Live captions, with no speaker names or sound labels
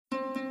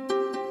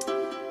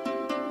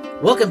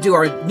Welcome to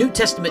our New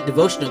Testament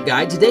devotional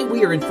guide. Today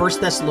we are in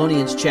 1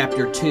 Thessalonians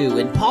chapter 2,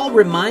 and Paul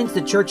reminds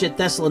the church at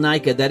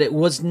Thessalonica that it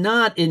was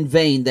not in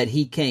vain that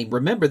he came.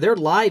 Remember, their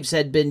lives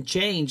had been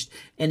changed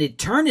and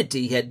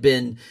eternity had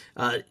been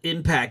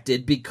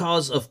impacted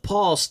because of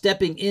Paul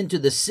stepping into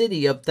the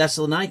city of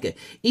Thessalonica.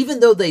 Even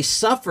though they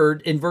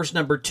suffered in verse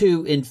number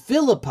 2 in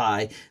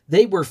Philippi,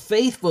 they were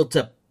faithful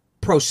to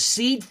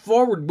proceed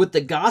forward with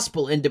the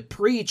gospel and to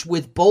preach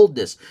with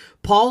boldness.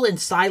 Paul and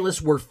Silas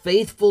were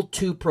faithful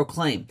to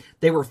proclaim.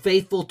 They were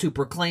faithful to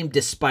proclaim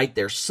despite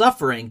their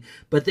suffering,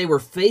 but they were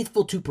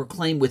faithful to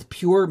proclaim with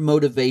pure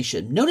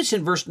motivation. Notice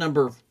in verse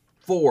number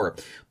 4,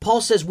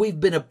 Paul says we've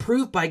been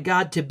approved by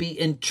God to be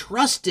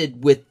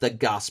entrusted with the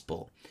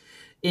gospel.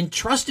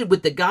 Entrusted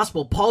with the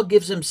gospel, Paul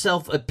gives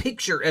himself a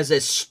picture as a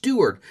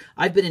steward.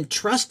 I've been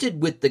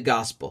entrusted with the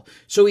gospel.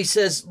 So he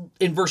says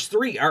in verse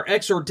 3, our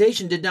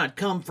exhortation did not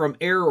come from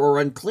error or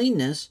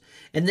uncleanness.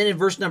 And then in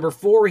verse number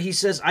 4, he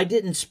says, I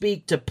didn't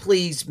speak to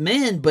please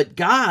men, but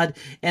God,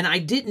 and I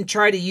didn't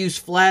try to use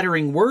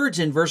flattering words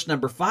in verse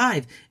number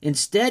 5.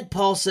 Instead,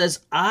 Paul says,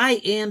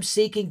 I am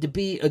seeking to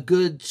be a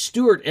good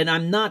steward, and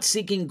I'm not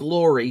seeking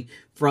glory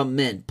from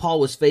men.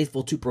 Paul was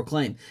faithful to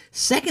proclaim.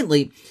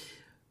 Secondly,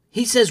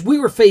 he says we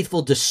were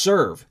faithful to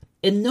serve.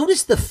 And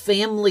notice the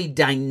family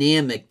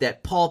dynamic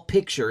that Paul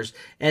pictures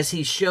as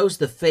he shows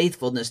the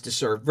faithfulness to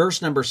serve.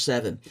 Verse number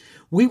 7,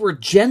 we were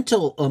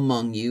gentle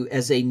among you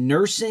as a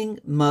nursing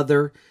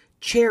mother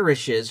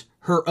cherishes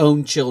her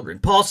own children.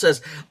 Paul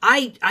says,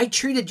 I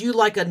treated you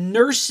like a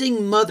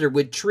nursing mother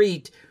would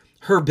treat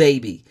her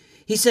baby.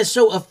 He says,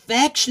 so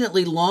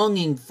affectionately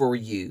longing for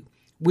you.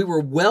 We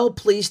were well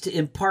pleased to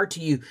impart to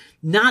you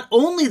not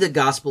only the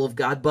gospel of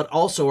God, but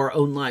also our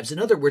own lives. In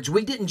other words,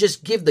 we didn't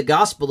just give the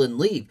gospel and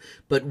leave,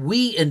 but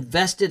we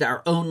invested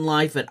our own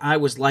life, and I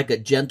was like a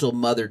gentle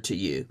mother to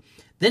you.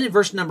 Then in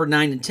verse number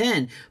 9 and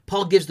 10,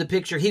 Paul gives the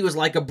picture he was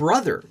like a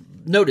brother.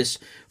 Notice,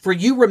 for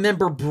you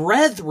remember,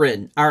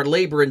 brethren, our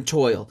labor and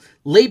toil,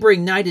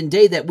 laboring night and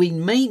day, that we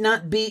may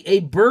not be a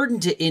burden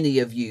to any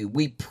of you.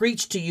 We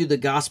preach to you the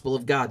gospel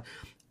of God.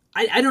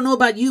 I don't know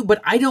about you,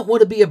 but I don't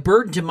want to be a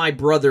burden to my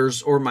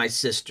brothers or my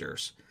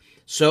sisters.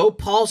 So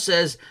Paul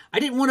says, I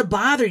didn't want to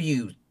bother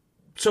you,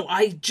 so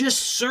I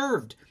just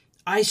served.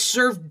 I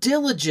served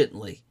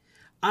diligently.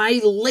 I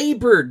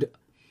labored.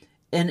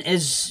 And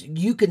as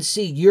you can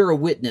see, you're a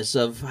witness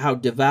of how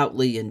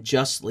devoutly and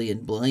justly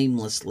and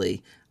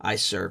blamelessly I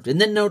served. And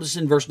then notice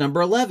in verse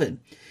number 11,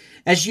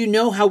 as you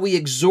know how we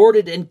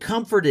exhorted and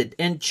comforted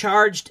and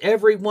charged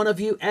every one of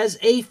you as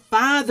a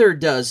father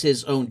does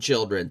his own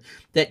children,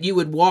 that you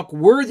would walk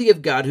worthy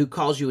of God who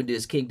calls you into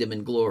his kingdom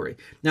and glory.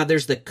 Now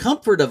there's the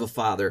comfort of a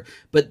father,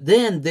 but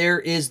then there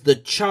is the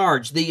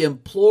charge, the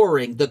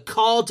imploring, the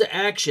call to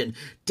action.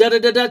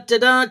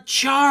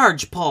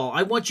 Charge, Paul.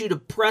 I want you to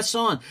press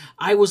on.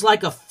 I was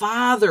like a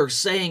father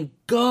saying,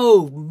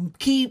 go,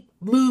 keep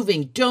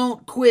moving,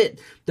 don't quit.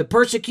 The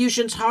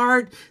persecution's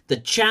hard. The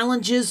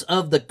challenges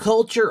of the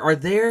culture are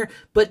there,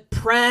 but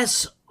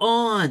press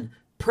on.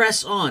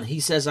 Press on. He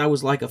says, I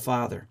was like a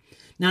father.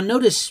 Now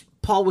notice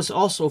Paul was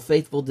also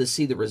faithful to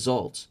see the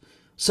results.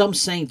 Some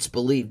saints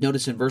believed.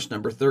 Notice in verse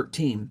number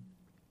 13.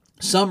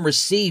 Some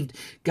received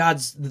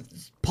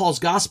Paul's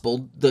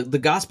gospel, the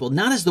gospel,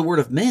 not as the word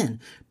of men,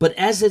 but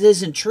as it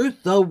is in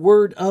truth, the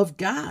word of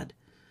God.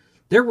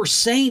 There were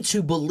saints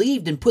who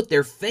believed and put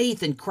their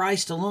faith in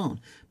Christ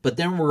alone. But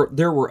then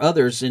there were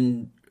others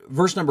in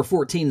verse number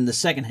 14 in the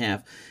second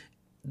half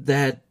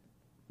that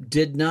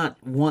did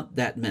not want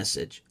that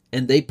message,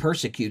 and they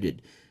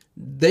persecuted.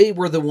 They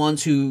were the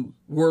ones who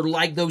were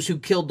like those who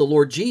killed the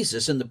Lord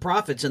Jesus and the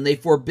prophets, and they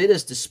forbid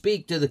us to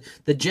speak to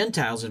the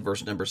Gentiles in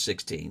verse number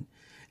 16.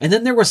 And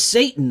then there was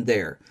Satan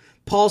there.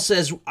 Paul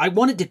says, I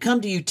wanted to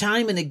come to you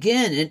time and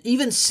again, and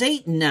even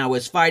Satan now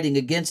is fighting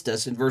against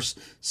us in verse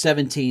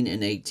 17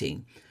 and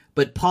 18.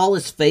 But Paul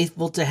is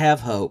faithful to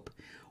have hope.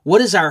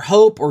 What is our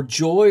hope or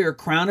joy or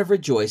crown of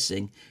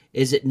rejoicing?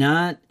 Is it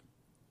not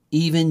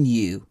even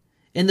you?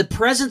 In the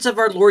presence of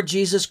our Lord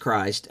Jesus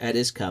Christ at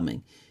his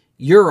coming,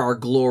 you're our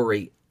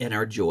glory and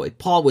our joy.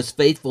 Paul was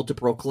faithful to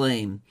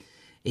proclaim.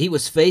 He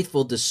was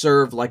faithful to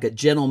serve like a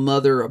gentle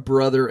mother, a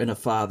brother, and a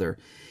father.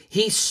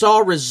 He saw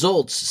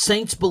results.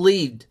 Saints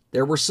believed.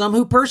 There were some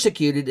who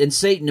persecuted and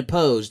Satan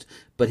opposed,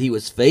 but he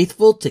was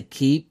faithful to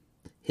keep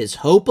his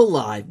hope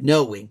alive,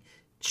 knowing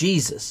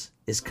Jesus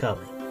is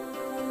coming.